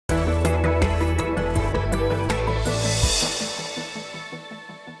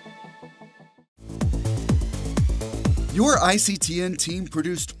Your ICTN team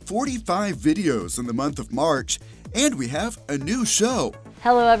produced 45 videos in the month of March, and we have a new show.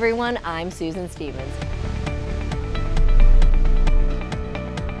 Hello everyone, I'm Susan Stevens.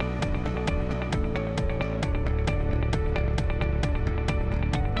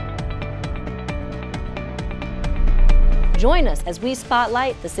 Join us as we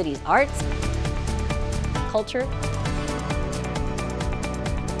spotlight the city's arts, culture,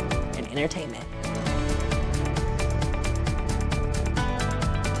 and entertainment.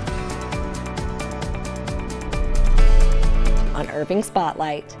 On Irving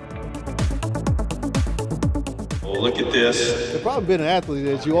Spotlight. Well, look at this. The problem being an athlete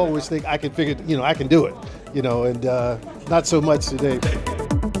is you always think I can figure, I can do it, and not so much today.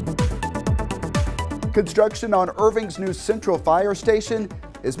 Construction on Irving's new Central Fire Station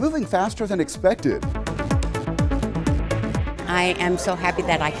is moving faster than expected. I am so happy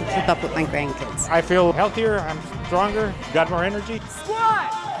that I can keep up with my grandkids. I feel healthier, I'm stronger, got more energy.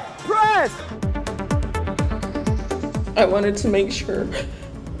 Squat! Press! I wanted to make sure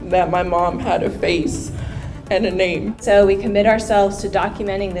that my mom had a face and a name. So we commit ourselves to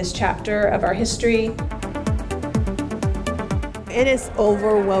documenting this chapter of our history. It is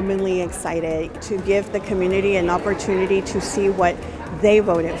overwhelmingly excited to give the community an opportunity to see what they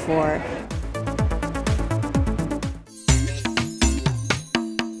voted for.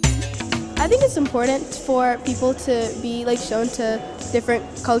 I think it's important for people to be shown to different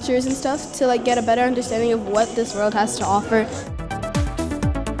cultures and stuff to get a better understanding of what this world has to offer.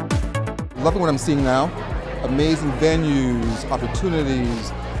 Loving what I'm seeing now. Amazing venues,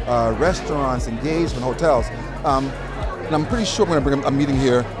 opportunities, restaurants, engagement, hotels. And I'm pretty sure we're going to bring a meeting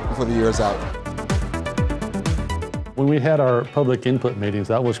here before the year is out. When we had our public input meetings,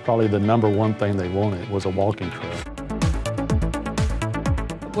 that was probably the #1 thing they wanted, was a walking trail.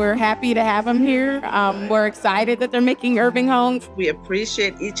 We're happy to have them here. We're excited that they're making Irving home. We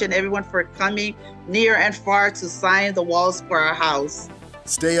appreciate each and everyone for coming near and far to sign the walls for our house.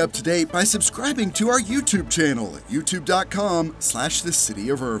 Stay up to date by subscribing to our YouTube channel at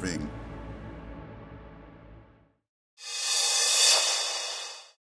youtube.com/thecityof Irving.